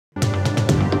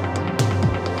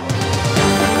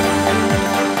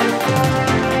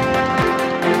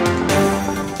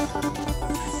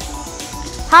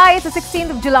Hi, it's the 16th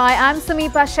of July. I'm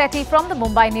Sameepa Shetty from the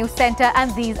Mumbai News Centre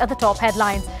and these are the top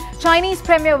headlines. Chinese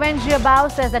Premier Wen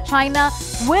Jiabao says that China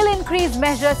will increase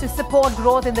measures to support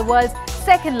growth in the world's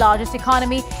second largest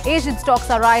economy. Asian stocks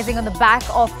are rising on the back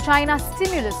of China's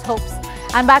stimulus hopes.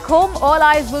 And back home, all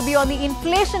eyes will be on the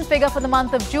inflation figure for the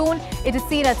month of June. It is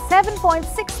seen at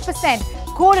 7.6%.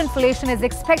 Core inflation is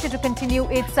expected to continue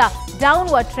its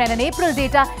downward trend, and April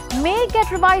data may get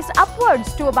revised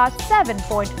upwards to about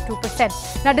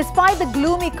 7.2%. Now, despite the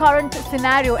gloomy current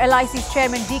scenario, LIC's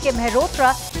chairman D.K.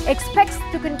 Mehrotra expects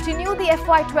to continue the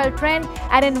FY12 trend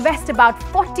and invest about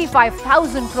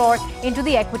 45,000 crore into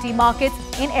the equity markets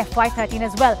in FY13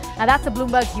 as well. Now, that's a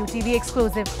Bloomberg UTV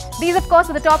exclusive. These, of course,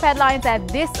 are the top headlines at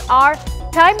this hour.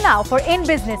 Time now for In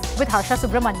Business with Harsha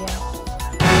Subramanian.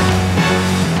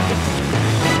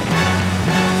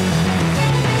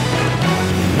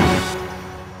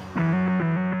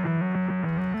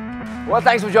 Well,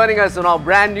 thanks for joining us on our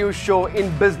brand new show,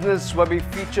 In Business, where we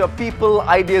feature people,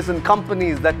 ideas and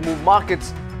companies that move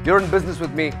markets. You're in business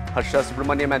with me, Harsha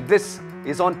Subramaniam, and this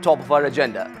is on top of our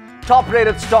agenda.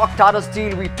 Top-rated stock, Tata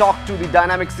Steel. We talk to the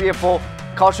dynamic CFO,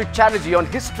 Koushik Chatterjee, on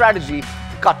his strategy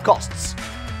to cut costs.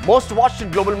 Most watched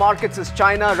in global markets is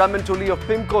China. Ramin Toloui of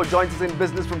PIMCO joins us in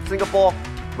business from Singapore.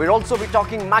 We'll also be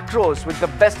talking macros with the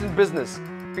best in business,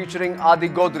 featuring Adi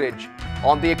Godrej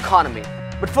on the economy.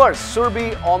 But first,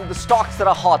 Surbi on the stocks that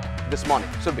are hot this morning.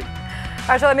 Surbi.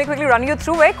 Harsha, let me quickly run you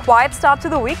through a quiet start to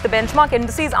the week. The benchmark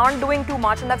indices aren't doing too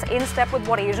much, and that's in step with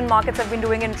what Asian markets have been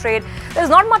doing in trade. There's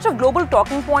not much of global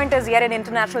talking point as yet in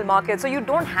international markets, so you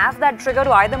don't have that trigger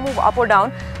to either move up or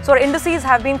down. So our indices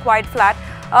have been quite flat.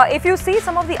 If you see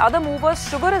some of the other movers,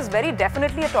 sugar is very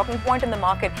definitely a talking point in the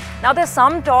market. Now, there's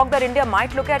some talk that India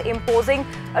might look at imposing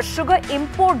a sugar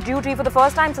import duty for the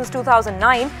first time since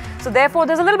 2009. So therefore,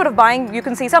 there's a little bit of buying. You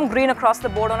can see some green across the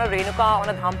board on a Renuka, on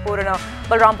a Dhampur and a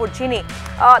Balrampur Chini.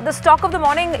 The stock of the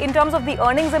morning in terms of the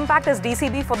earnings impact is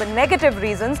DCB for the negative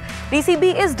reasons.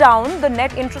 DCB is down. The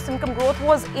net interest income growth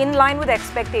was in line with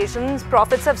expectations.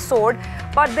 Profits have soared,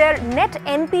 but their net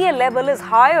NPA level is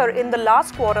higher in the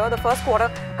last quarter, the first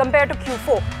quarter, compared to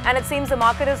Q4. And it seems the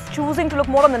market is choosing to look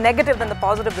more on the negative than the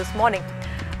positive this morning.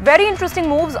 Very interesting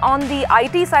moves on the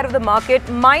IT side of the market.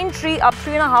 Mindtree up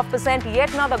 3.5%,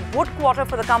 yet another good quarter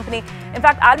for the company. In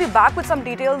fact, I'll be back with some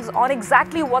details on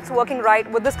exactly what's working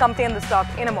right with this company and the stock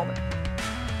in a moment.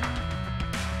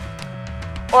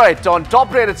 Alright, on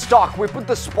top-rated stock, we put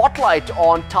the spotlight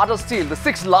on Tata Steel, the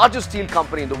sixth largest steel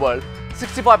company in the world.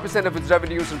 65% of its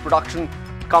revenues and production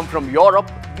come from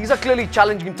Europe. These are clearly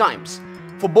challenging times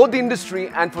for both the industry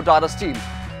and for Tata Steel.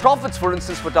 Profits, for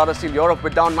instance, for Tata Steel Europe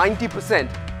were down 90%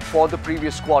 for the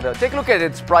previous quarter. Take a look at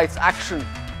its price action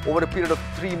over a period of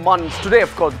 3 months. Today,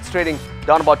 of course, it's trading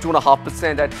down about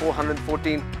 2.5% at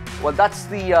 414. Well, that's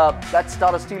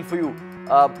Tata Steel for you.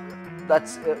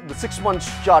 That's the 6 months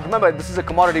chart. Remember, this is a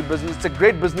commodity business. It's a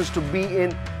great business to be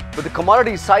in, but the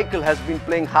commodity cycle has been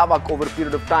playing havoc over a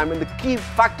period of time, and the key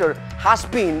factor has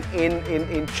been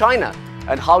in China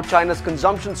and how China's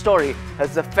consumption story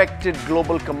has affected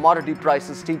global commodity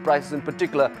prices, steel prices in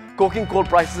particular, coking coal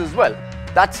prices as well.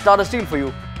 That's Tata Steel for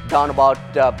you, down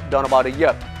about a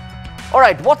year. All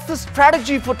right, what's the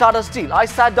strategy for Tata Steel? I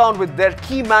sat down with their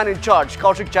key man in charge,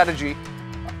 Koushik Chatterjee,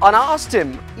 and I asked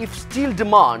him if steel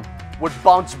demand would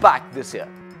bounce back this year.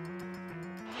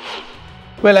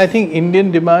 Well, I think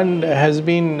Indian demand has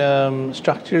been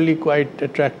structurally quite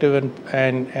attractive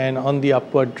and on the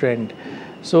upward trend.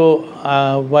 So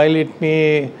while it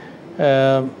may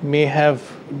have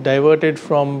diverted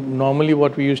from normally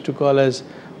what we used to call as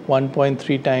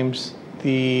 1.3 times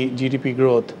the GDP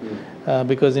growth,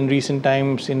 because in recent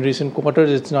times, in recent quarters,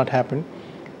 it's not happened.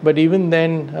 But even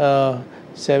then,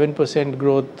 7%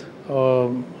 growth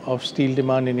of steel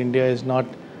demand in India is not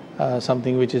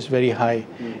something which is very high.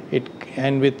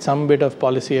 And with some bit of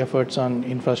policy efforts on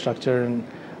infrastructure and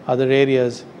other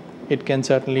areas, it can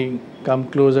certainly come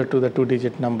closer to the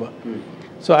 2-digit number.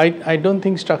 So I don't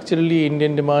think structurally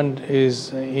Indian demand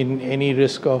is in any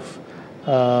risk of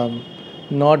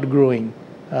not growing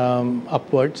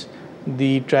upwards.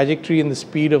 The trajectory and the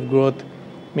speed of growth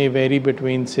may vary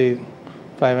between, say,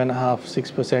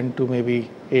 5.5–6% to maybe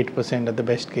 8% at the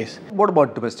best case. What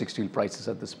about domestic steel prices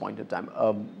at this point in time?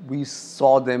 We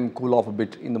saw them cool off a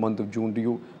bit in the month of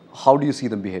June. How do you see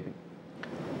them behaving?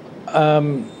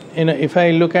 If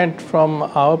I look at from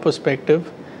our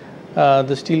perspective,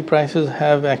 the steel prices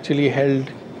have actually held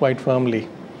quite firmly.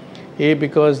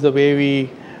 Because the way we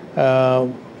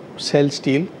sell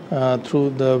steel,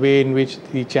 through the way in which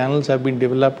the channels have been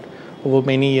developed over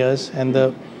many years, and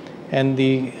the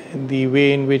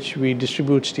way in which we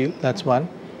distribute steel, that's one.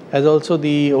 as also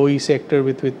the OE sector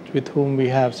with whom we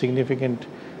have significant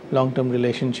long-term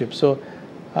relationships. So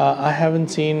I haven't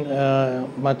seen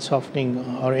much softening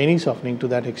or any softening to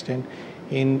that extent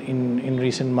in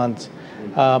recent months.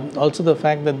 Also the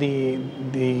fact that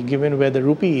the given where the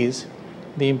rupee is,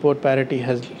 the import parity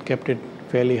has kept it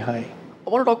fairly high. I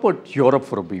want to talk about Europe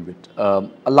for a wee bit.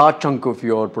 A large chunk of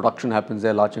your production happens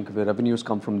there, a large chunk of your revenues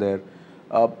come from there.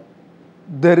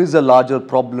 There is a larger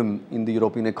problem in the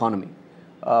European economy.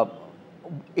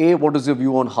 What is your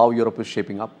view on how Europe is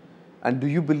shaping up? And do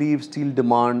you believe steel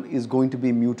demand is going to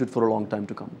be muted for a long time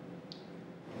to come?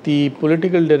 The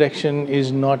political direction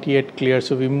is not yet clear.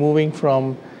 So we're moving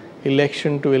from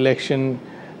election to election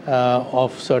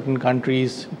of certain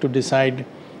countries to decide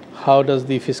how does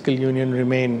the fiscal union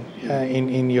remain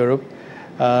in Europe.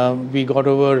 We got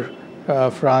over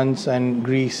France and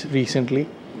Greece recently,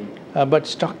 but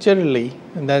structurally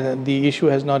the issue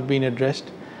has not been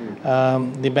addressed.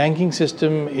 The banking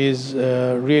system is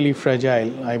really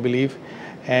fragile, I believe,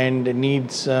 and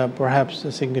needs perhaps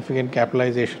a significant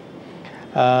capitalization.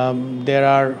 There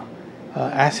are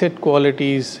asset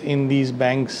qualities in these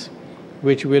banks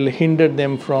which will hinder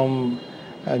them from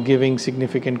giving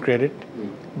significant credit.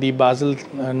 The Basel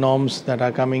norms that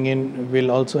are coming in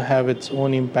will also have its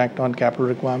own impact on capital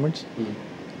requirements,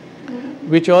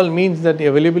 which all means that the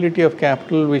availability of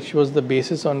capital, which was the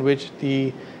basis on which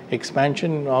the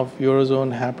expansion of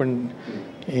Eurozone happened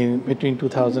in between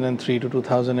 2003 to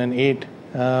 2008,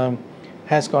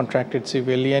 has contracted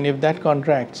severely. And if that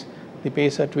contracts, the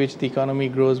pace at which the economy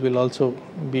grows will also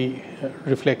be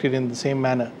reflected in the same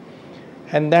manner.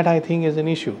 And that, I think, is an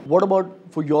issue. What about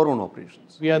for your own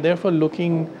operations? We are therefore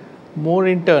looking more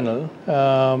internal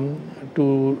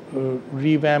to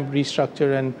revamp,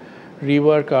 restructure and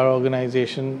rework our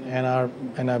organization and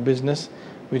our business,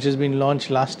 which has been launched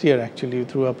last year actually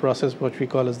through a process which we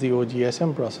call as the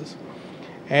OGSM process.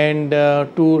 And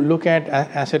to look at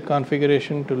asset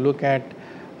configuration, to look at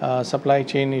supply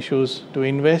chain issues, to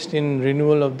invest in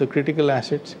renewal of the critical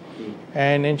assets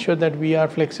and ensure that we are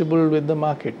flexible with the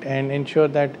market and ensure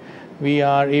that we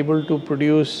are able to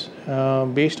produce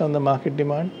based on the market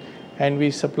demand, and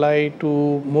we supply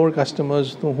to more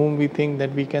customers to whom we think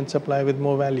that we can supply with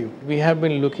more value. We have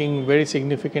been looking very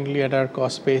significantly at our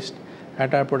cost base,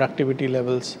 at our productivity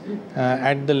levels,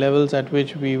 at the levels at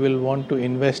which we will want to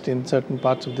invest in certain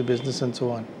parts of the business and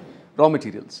so on. Raw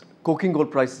materials. Coking coal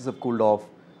prices have cooled off.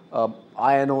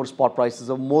 Iron ore spot prices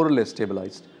have more or less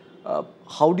stabilized.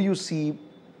 How do you see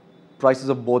prices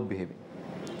of both behaving?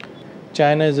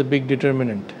 China is a big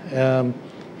determinant.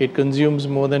 It consumes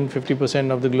more than 50%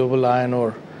 of the global iron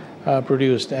ore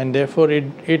produced, and therefore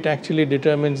it actually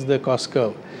determines the cost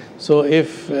curve. So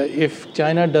if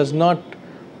China does not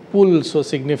pull so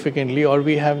significantly, or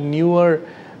we have newer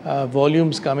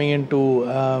volumes coming into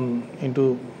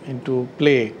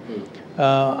play,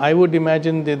 I would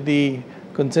imagine that the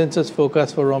consensus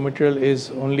forecast for raw material is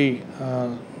only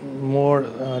more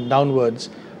downwards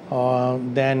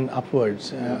than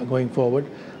upwards going forward.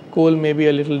 Coal may be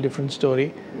a little different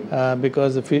story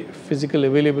because the physical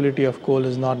availability of coal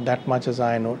is not that much as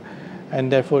iron ore, and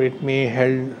therefore it may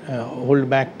hold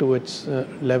back to its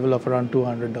level of around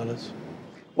 $200.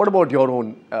 What about your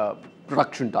own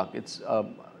production targets?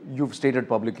 You've stated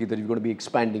publicly that you're going to be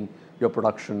expanding your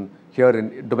production here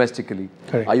domestically.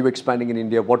 Correct. Are you expanding in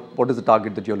India? What is the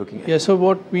target that you're looking at? Yeah, so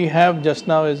what we have just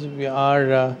now is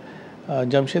our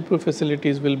Jamshedpur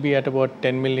facilities will be at about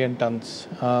 10 million tons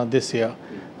this year.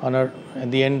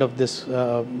 At the end of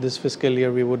this fiscal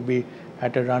year, we would be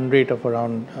at a run rate of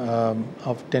around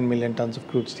of 10 million tons of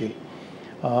crude steel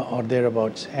or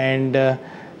thereabouts. And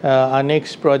our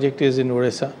next project is in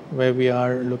Odisha, where we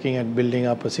are looking at building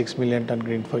up a 6 million ton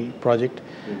greenfield project,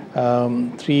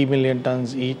 3 million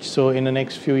tons each. So in the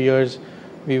next few years,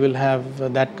 we will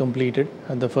have that completed,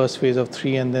 the first phase of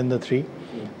 3 and then the 3.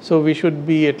 So we should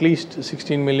be at least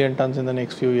 16 million tons in the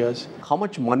next few years. How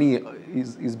much money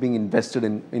is being invested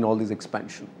in all this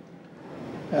expansion?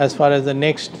 As far as the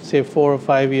next, say, 4 or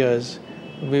 5 years,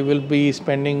 we will be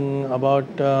spending about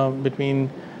between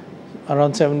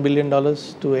around $7 billion to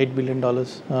 $8 billion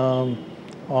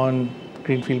on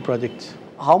greenfield projects.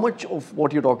 How much of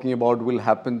what you're talking about will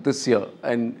happen this year?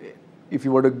 And if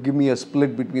you were to give me a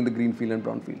split between the greenfield and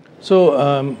brownfield? So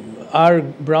our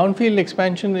brownfield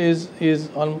expansion is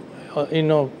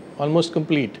almost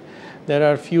complete. There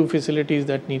are few facilities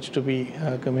that needs to be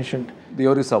commissioned. The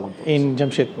Odisha one? In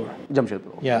Jamshedpur.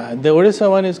 Jamshedpur. Yeah, the Odisha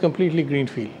one is completely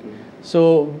greenfield.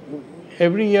 So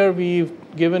every year we've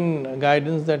given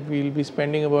guidance that we'll be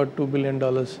spending about $2 billion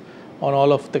on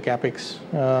all of the capex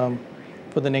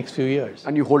for the next few years.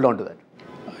 And you hold on to that?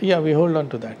 Yeah, we hold on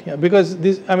to that. Yeah, because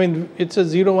this, I mean, it's a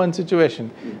 0-1 situation.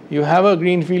 You have a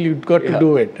green field, you've got to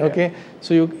do it. Okay,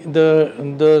 so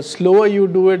the slower you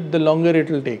do it, the longer it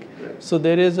will take. So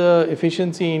there is a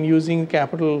efficiency in using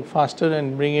capital faster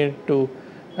and bring it to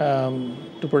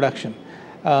production.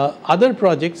 Other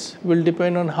projects will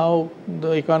depend on how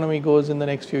the economy goes in the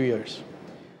next few years.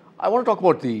 I want to talk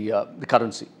about the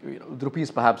currency. The rupee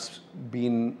has perhaps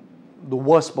been the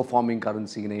worst performing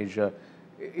currency in Asia.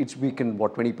 It's weakened,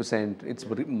 what, 20%? It's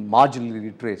marginally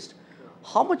retraced.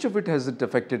 How much of it has it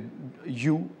affected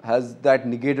you? Has that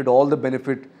negated all the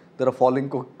benefit that a falling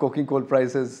coking coal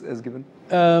price has given?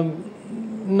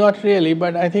 Not really,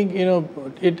 but I think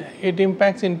it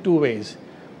impacts in two ways.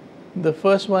 The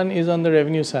first one is on the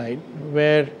revenue side,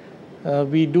 where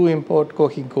we do import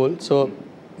coking coal, so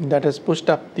that has pushed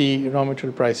up the raw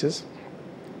material prices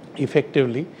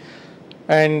effectively.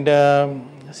 And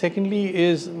secondly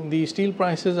is the steel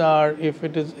prices are,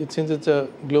 since it's a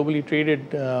globally traded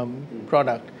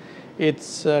product,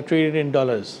 it's traded in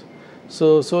dollars.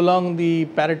 So long the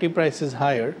parity price is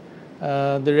higher,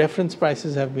 the reference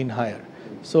prices have been higher.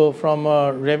 So from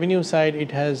a revenue side,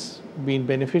 it has been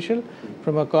beneficial.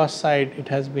 From a cost side, it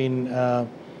has been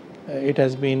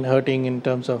hurting in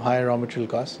terms of higher raw material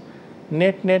costs.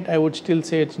 Net, I would still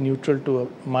say it's neutral to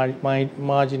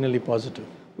marginally positive.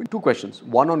 Two questions,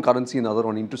 one on currency and other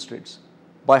on interest rates.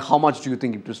 By how much do you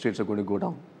think interest rates are going to go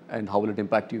down, and how will it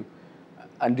impact you?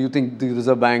 And do you think the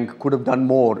Reserve Bank could have done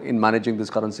more in managing this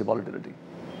currency volatility?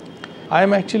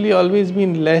 I'm actually always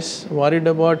been less worried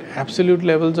about absolute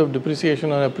levels of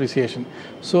depreciation or appreciation,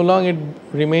 so long it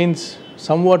remains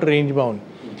somewhat range bound.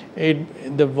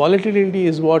 The volatility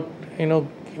is what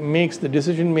makes the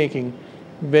decision making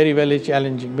very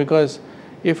challenging, because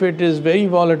if it is very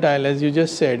volatile, as you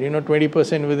just said,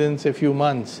 20% within say few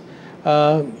months,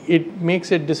 it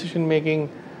makes it decision making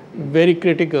very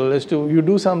critical as to you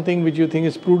do something which you think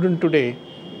is prudent today,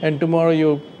 and tomorrow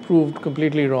you proved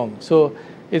completely wrong. So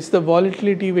it's the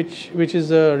volatility which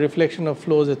is a reflection of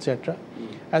flows, etc.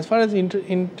 As far as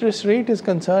interest rate is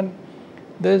concerned,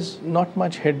 there's not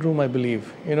much headroom, I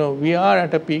believe. We are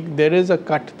at a peak. There is a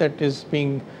cut that is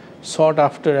being sought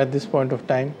after at this point of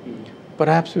time.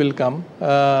 Perhaps will come,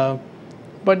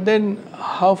 but then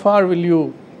how far will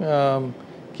you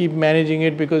keep managing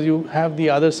it, because you have the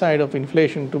other side of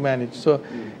inflation to manage. So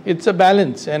it's a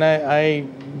balance, and I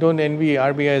don't envy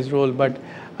RBI's role, but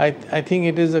I think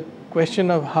it is a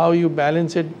question of how you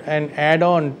balance it and add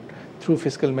on through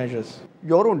fiscal measures.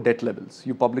 Your own debt levels,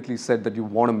 you publicly said that you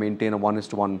want to maintain a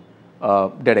 1:1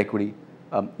 debt equity.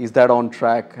 Is that on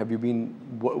track? Have you been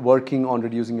working on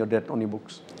reducing your debt on your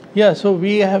books? Yeah, so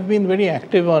we have been very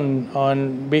active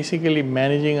on basically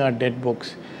managing our debt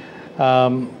books.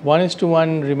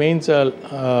 1:1 remains a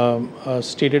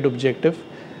stated objective.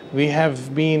 We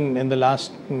have been in the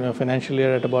last financial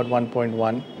year at about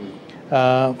 1.1.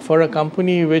 For a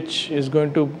company which is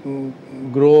going to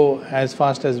grow as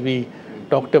fast as we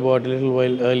talked about a little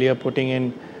while earlier, putting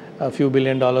in a few $1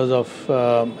 billion of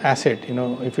asset,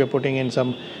 if you're putting in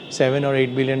some $7 or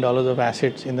 $8 billion of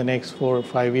assets in the next 4 or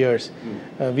 5 years,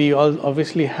 we all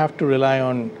obviously have to rely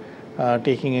on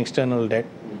taking external debt.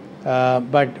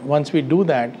 But once we do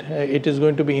that, it is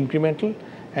going to be incremental,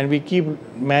 and we keep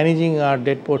managing our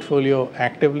debt portfolio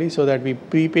actively so that we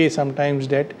prepay sometimes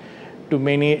debt to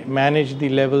manage the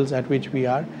levels at which we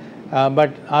are.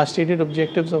 But our stated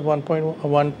objectives of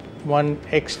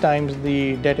 1.1x times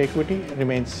the debt equity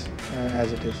remains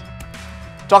as it is.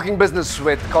 Talking business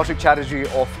with Koushik Chatterjee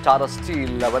of Tata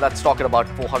Steel. Well, that's talking about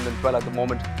 412 at the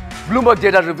moment. Bloomberg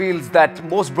data reveals that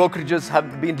most brokerages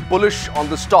have been bullish on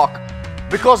the stock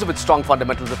because of its strong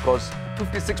fundamentals, of course.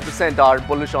 56% are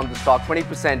bullish on the stock,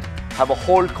 20% have a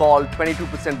hold call,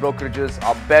 22% brokerages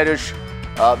are bearish.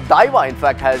 Daiwa, in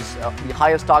fact, has the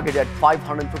highest target at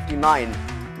 559.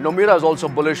 Nomura is also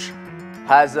bullish,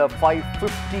 has a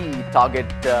 550 target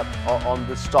on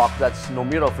the stock. That's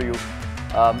Nomura for you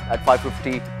at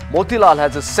 550. Motilal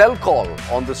has a sell call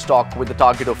on the stock with a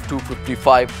target of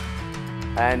 255.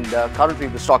 And currently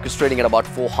the stock is trading at about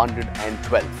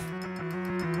 412.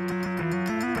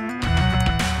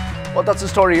 Well, that's the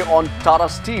story on Tata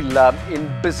Steel in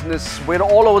business. We're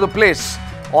all over the place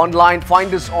online.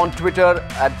 Find us on Twitter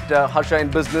at Harsha in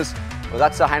Business. Well,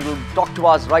 that's the handle. Talk to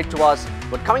us, write to us.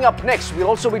 But coming up next, we'll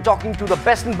also be talking to the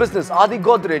best in business, Adi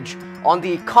Godrej, on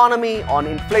the economy, on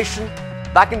inflation.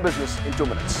 Back in business in 2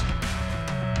 minutes.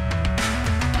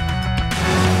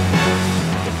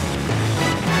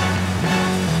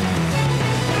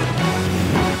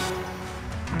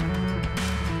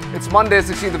 It's Monday,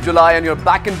 16th of July, and you're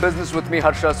back in business with me,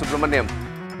 Harsha Subramaniam.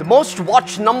 The most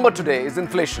watched number today is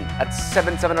inflation at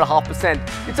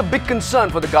 7.5%. It's a big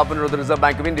concern for the governor of the Reserve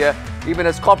Bank of India, even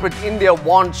as corporate India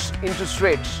wants interest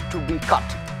rates to be cut.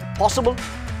 Possible?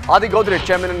 Adi Godrej,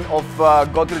 chairman of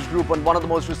Godrej Group and one of the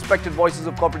most respected voices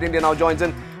of corporate India, now joins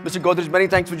in. Mr. Godrej, many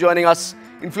thanks for joining us.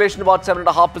 Inflation about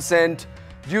 7.5%.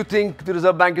 Do you think the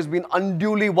Reserve Bank has been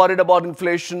unduly worried about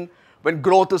inflation when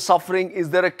growth is suffering?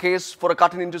 Is there a case for a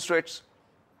cut in interest rates?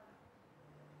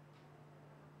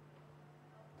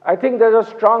 I think there's a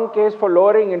strong case for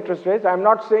lowering interest rates. I'm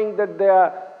not saying that they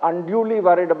are unduly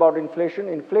worried about inflation.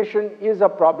 Inflation is a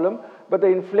problem, but the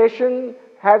inflation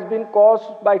has been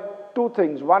caused by two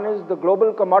things. One is the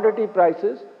global commodity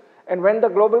prices, and when the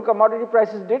global commodity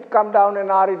prices did come down and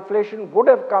our inflation would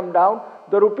have come down,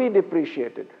 the rupee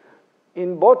depreciated.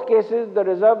 In both cases, the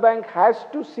Reserve Bank has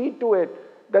to see to it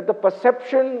that the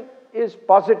perception is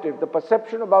positive, the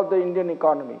perception about the Indian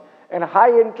economy. And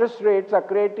high interest rates are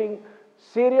creating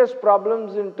serious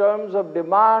problems in terms of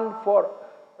demand for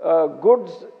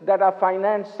goods that are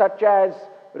financed, such as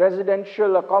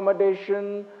residential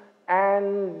accommodation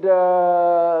and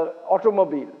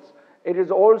automobiles. It is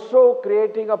also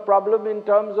creating a problem in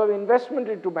terms of investment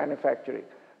into manufacturing.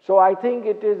 So I think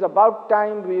it is about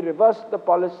time we reverse the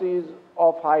policies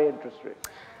of high interest rates.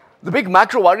 The big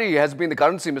macro worry has been the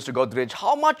currency, Mr. Godrej.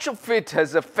 How much of it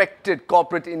has affected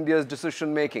corporate India's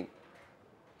decision making?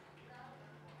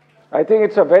 I think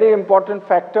it's a very important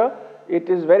factor. It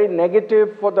is very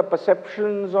negative for the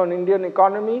perceptions on Indian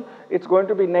economy. It's going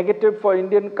to be negative for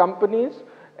Indian companies.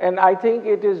 And I think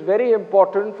it is very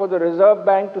important for the Reserve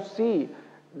Bank to see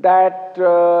that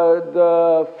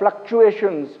the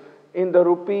fluctuations in the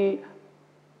rupee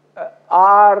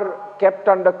are kept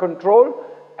under control,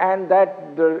 and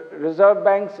that the Reserve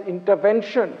Bank's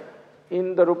intervention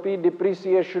in the rupee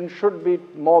depreciation should be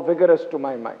more vigorous, to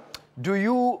my mind. Do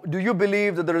you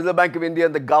believe that the Reserve Bank of India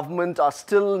and the government are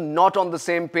still not on the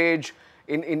same page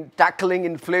in tackling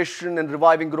inflation and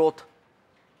reviving growth?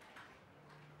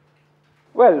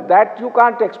 Well, that you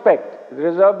can't expect. The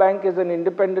Reserve Bank is an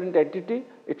independent entity.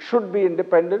 It should be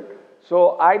independent.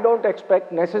 So I don't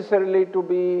expect necessarily to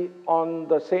be on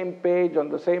the same page, on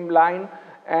the same line.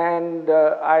 And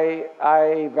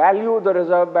I value the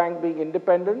Reserve Bank being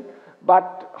independent.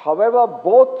 But however,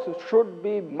 both should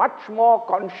be much more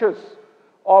conscious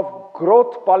of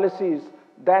growth policies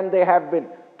than they have been.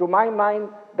 To my mind,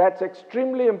 that's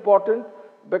extremely important,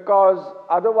 because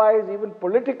otherwise, even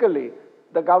politically,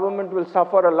 the government will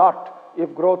suffer a lot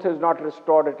if growth is not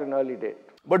restored at an early date.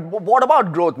 But what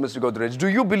about growth, Mr. Godrej? Do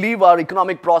you believe our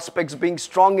economic prospects being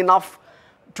strong enough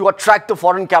to attract the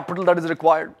foreign capital that is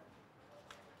required?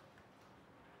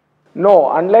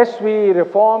 No, unless we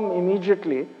reform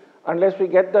immediately, unless we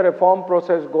get the reform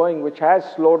process going, which has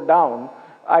slowed down,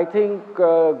 I think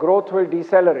growth will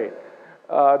decelerate.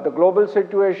 The global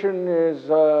situation is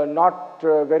not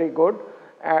very good,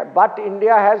 but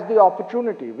India has the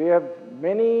opportunity. We have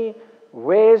many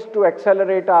ways to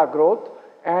accelerate our growth,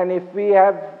 and if we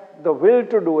have the will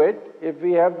to do it, if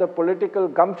we have the political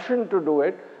gumption to do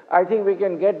it, I think we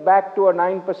can get back to a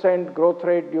 9% growth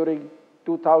rate during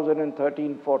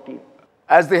 2013-14.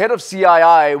 As the head of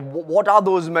CII, what are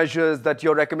those measures that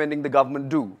you're recommending the government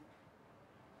do?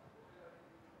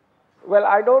 Well,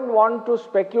 I don't want to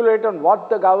speculate on what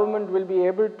the government will be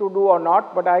able to do or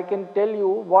not, but I can tell you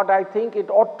what I think it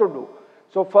ought to do.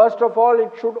 So first of all,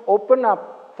 it should open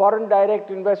up foreign direct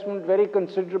investment very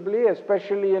considerably,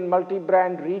 especially in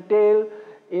multi-brand retail,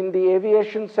 in the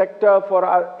aviation sector for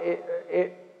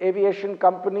aviation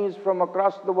companies from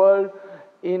across the world,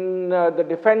 in the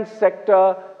defense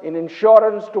sector, in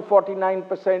insurance to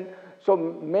 49%. So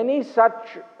many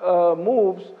such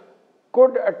moves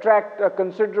could attract a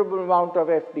considerable amount of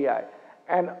FDI.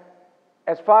 And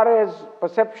as far as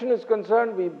perception is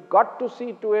concerned, we've got to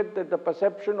see to it that the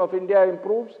perception of India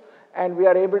improves and we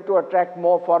are able to attract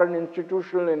more foreign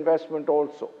institutional investment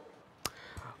also.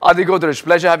 Adi Godrej,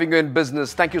 pleasure having you in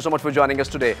business. Thank you so much for joining us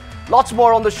today. Lots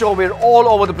more on the show. We're all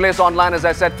over the place online. As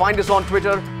I said, find us on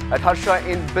Twitter at Harsha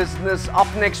in Business. Up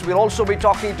next, we'll also be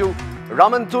talking to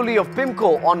Ramin Toloui of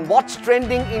PIMCO on what's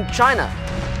trending in China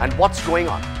and what's going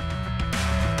on.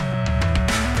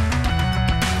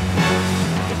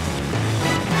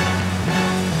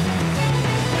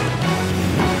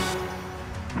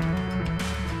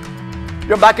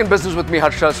 You're back in business with me,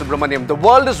 Harsha Subramaniam. The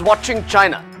world is watching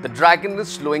China. The dragon is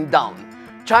slowing down.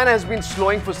 China has been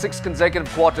slowing for 6 consecutive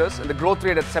quarters, and the growth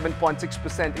rate at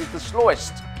 7.6% is the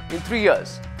slowest in 3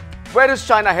 years. Where is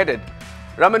China headed?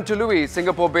 Ramin Toloui,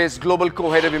 Singapore-based global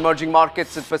co-head of emerging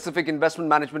markets at Pacific Investment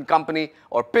Management Company,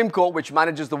 or PIMCO, which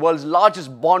manages the world's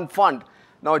largest bond fund,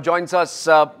 now joins us.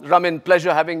 Ramin,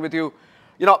 pleasure having with you.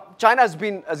 China has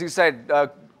been, as you said,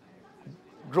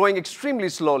 growing extremely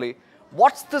slowly.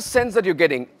 What's the sense that you're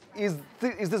getting? Is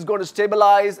this going to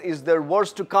stabilize? Is there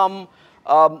worse to come?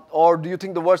 Or do you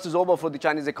think the worst is over for the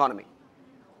Chinese economy?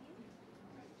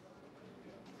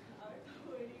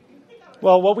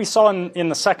 Well, what we saw in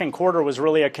the second quarter was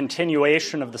really a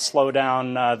continuation of the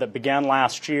slowdown that began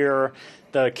last year.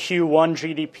 The Q1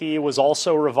 GDP was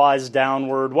also revised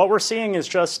downward. What we're seeing is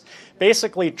just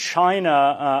basically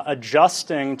China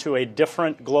adjusting to a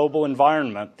different global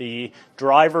environment. The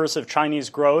drivers of Chinese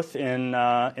growth in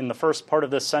the first part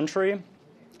of this century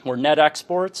were net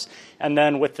exports, and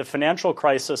then with the financial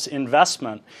crisis,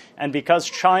 investment. And because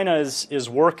China is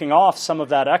working off some of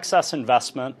that excess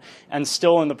investment and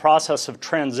still in the process of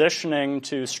transitioning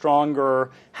to stronger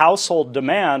household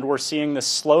demand, we're seeing this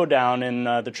slowdown in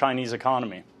the Chinese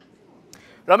economy.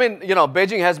 Ramin,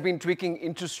 Beijing has been tweaking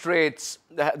interest rates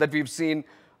that we've seen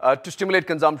to stimulate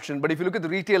consumption. But if you look at the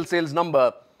retail sales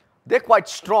number, they're quite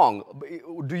strong.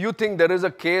 Do you think there is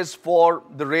a case for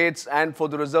the rates and for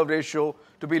the reserve ratio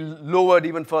to be lowered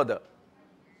even further?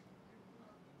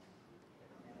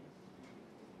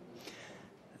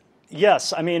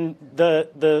 Yes, I mean,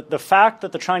 the fact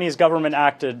that the Chinese government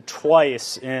acted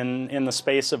twice in the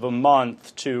space of a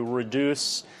month to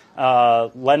reduce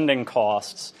lending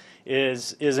costs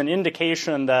is an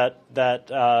indication that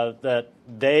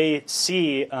they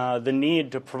see the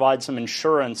need to provide some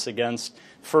insurance against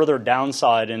further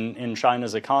downside in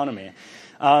China's economy.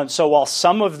 So while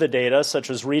some of the data, such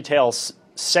as retail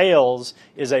sales,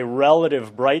 is a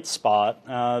relative bright spot,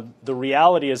 the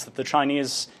reality is that the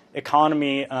Chinese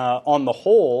economy on the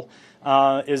whole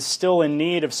is still in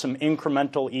need of some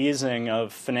incremental easing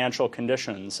of financial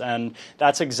conditions. And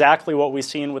that's exactly what we've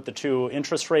seen with the two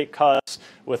interest rate cuts,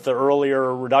 with the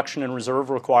earlier reduction in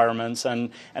reserve requirements. And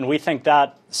we think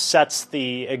that sets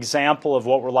the example of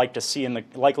what we're likely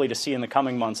to see in the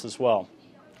coming months as well.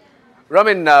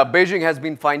 Ramin, Beijing has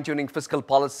been fine-tuning fiscal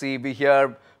policy. We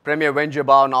hear Premier Wen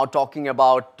Jiabao now talking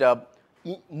about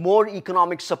more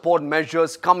economic support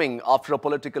measures coming after a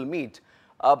political meet.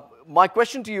 My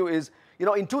question to you is,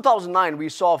 in 2009, we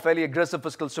saw a fairly aggressive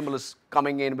fiscal stimulus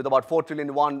coming in with about 4 trillion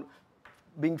yuan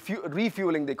being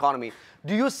refueling the economy.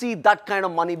 Do you see that kind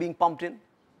of money being pumped in?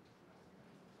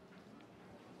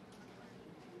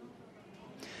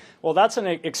 Well, that's an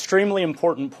extremely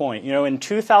important point. In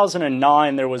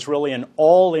 2009, there was really an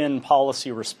all-in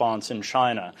policy response in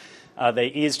China. They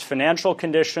eased financial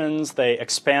conditions, they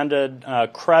expanded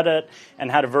credit,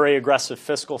 and had a very aggressive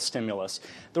fiscal stimulus.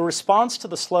 The response to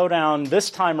the slowdown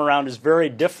this time around is very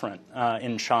different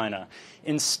in China.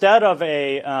 Instead of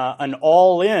an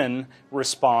all-in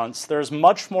response, there's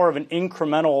much more of an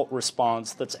incremental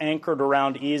response that's anchored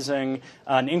around an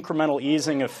incremental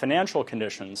easing of financial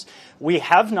conditions. We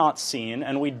have not seen,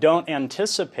 and we don't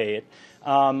anticipate,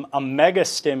 a mega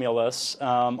stimulus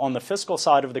on the fiscal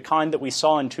side of the kind that we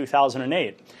saw in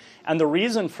 2008. And the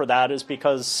reason for that is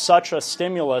because such a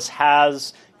stimulus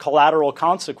has collateral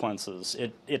consequences.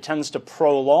 It tends to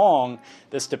prolong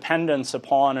this dependence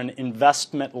upon an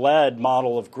investment-led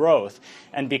model of growth.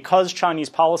 And because Chinese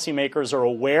policymakers are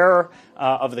aware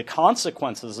of the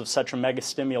consequences of such a mega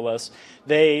stimulus,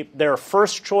 their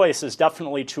first choice is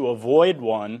definitely to avoid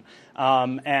one.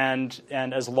 And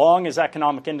as long as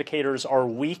economic indicators are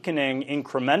weakening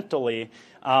incrementally,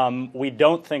 we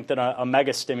don't think that a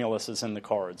mega stimulus is in the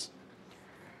cards.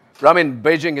 Ramin,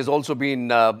 Beijing has also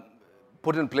been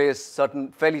put in place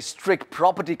certain fairly strict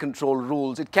property control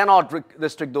rules. It cannot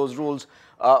restrict those rules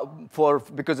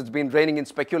because it's been raining in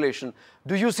speculation.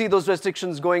 Do you see those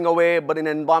restrictions going away? But in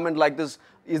an environment like this,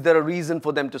 is there a reason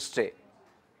for them to stay?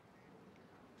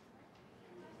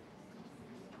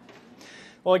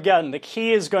 Well, again, the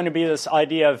key is going to be this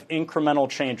idea of incremental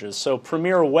changes. So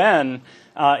Premier Wen,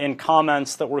 in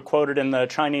comments that were quoted in the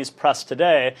Chinese press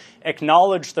today,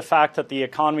 acknowledged the fact that the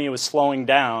economy was slowing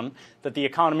down, that the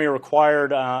economy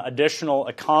required additional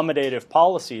accommodative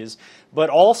policies,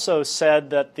 but also said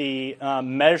that the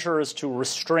measures to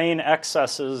restrain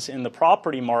excesses in the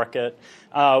property market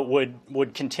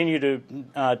would continue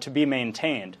to be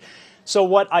maintained. So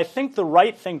what I think the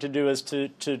right thing to do is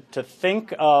to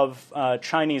think of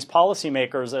Chinese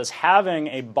policymakers as having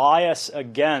a bias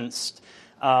against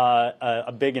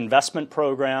a big investment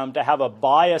program, to have a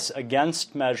bias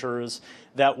against measures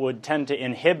that would tend to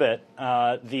inhibit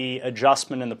the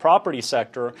adjustment in the property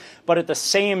sector. But at the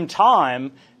same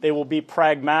time, they will be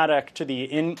pragmatic to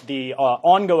the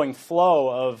ongoing flow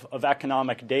of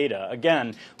economic data.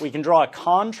 Again, we can draw a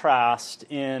contrast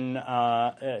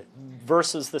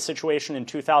versus the situation in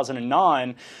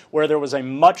 2009, where there was a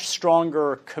much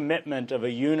stronger commitment of a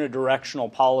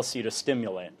unidirectional policy to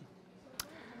stimulate.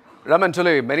 Ramin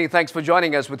Toloui, many thanks for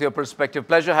joining us with your perspective.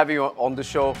 Pleasure having you on the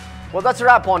show. Well, that's a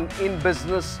wrap on In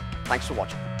Business. Thanks for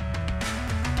watching.